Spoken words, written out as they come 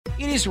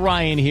It is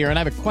Ryan here, and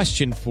I have a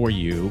question for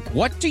you.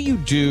 What do you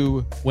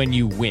do when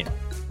you win?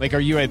 Like, are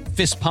you a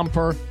fist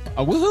pumper,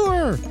 a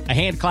woohooer, a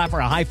hand clapper,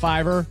 a high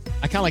fiver?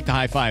 I kind of like the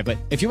high five, but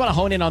if you want to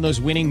hone in on those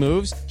winning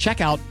moves,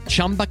 check out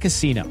Chumba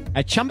Casino.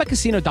 At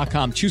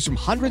ChumbaCasino.com, choose from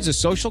hundreds of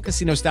social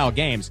casino-style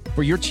games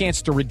for your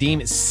chance to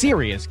redeem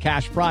serious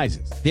cash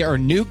prizes. There are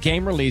new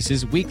game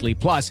releases weekly,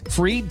 plus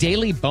free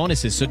daily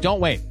bonuses. So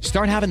don't wait.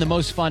 Start having the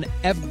most fun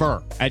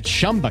ever at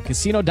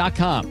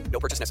ChumbaCasino.com. No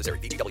purchase necessary.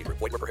 VGW. Void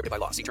where prohibited by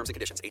law. See terms and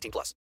conditions. 18+.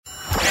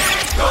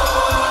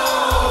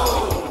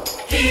 Gol!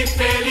 Que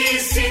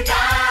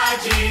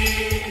felicidade!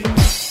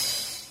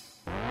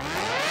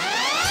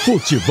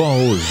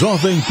 Futebol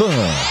Jovem Pan.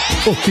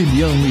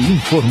 Opinião e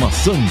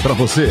informação para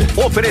você.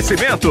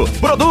 Oferecimento,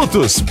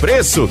 produtos,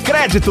 preço,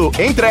 crédito,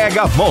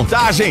 entrega,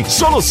 montagem,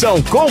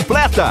 solução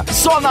completa.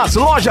 Só nas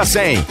Lojas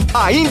 100.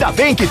 Ainda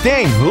bem que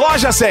tem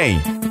Loja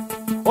 100.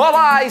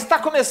 Olá, está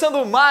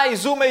começando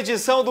mais uma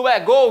edição do É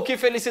Gol, que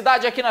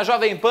felicidade aqui na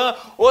Jovem Pan.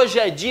 Hoje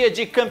é dia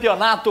de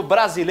Campeonato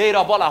Brasileiro,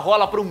 a bola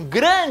rola para um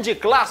grande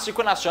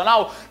clássico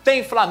nacional.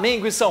 Tem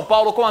Flamengo e São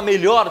Paulo com a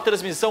melhor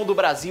transmissão do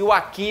Brasil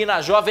aqui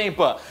na Jovem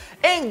Pan.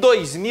 Em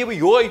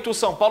 2008, o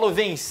São Paulo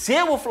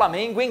venceu o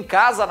Flamengo em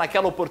casa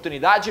naquela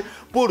oportunidade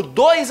por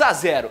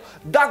 2-0.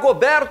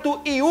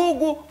 Dagoberto e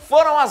Hugo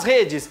foram às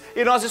redes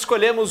e nós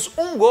escolhemos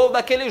um gol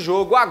daquele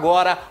jogo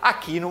agora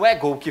aqui no É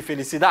Gol, que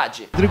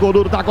felicidade.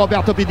 Tricolor,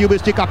 Dagoberto pediu,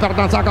 estica a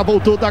perna na zaga,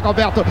 voltou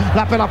Dagoberto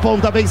lá pela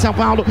ponta, vem São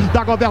Paulo.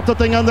 Dagoberto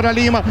tem André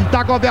Lima,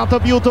 Dagoberto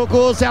viu,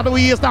 tocou, Zé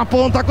Luiz na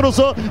ponta,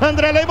 cruzou,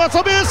 André Lima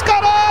subiu,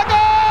 escarou,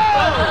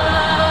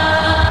 gol!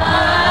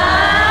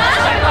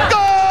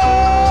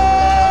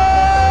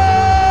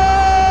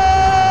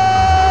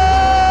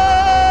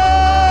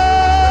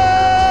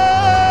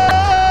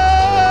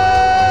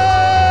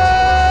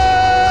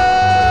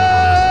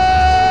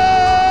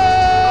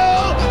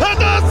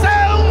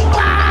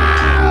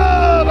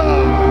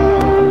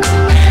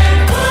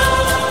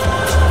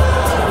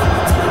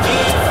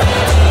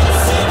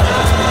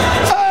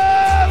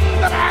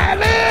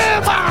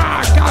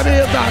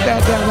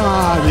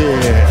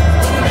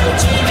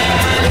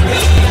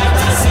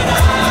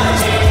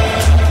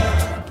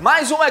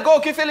 Mais um É Gol,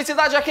 que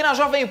felicidade aqui na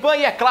Jovem Pan.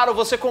 E é claro,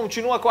 você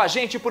continua com a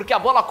gente porque a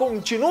bola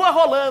continua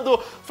rolando.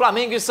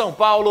 Flamengo e São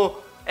Paulo,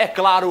 é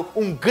claro,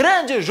 um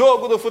grande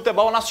jogo do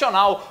futebol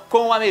nacional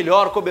com a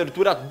melhor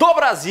cobertura do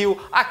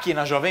Brasil aqui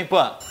na Jovem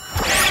Pan.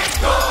 É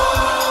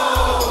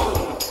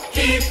gol,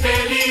 que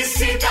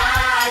felicidade!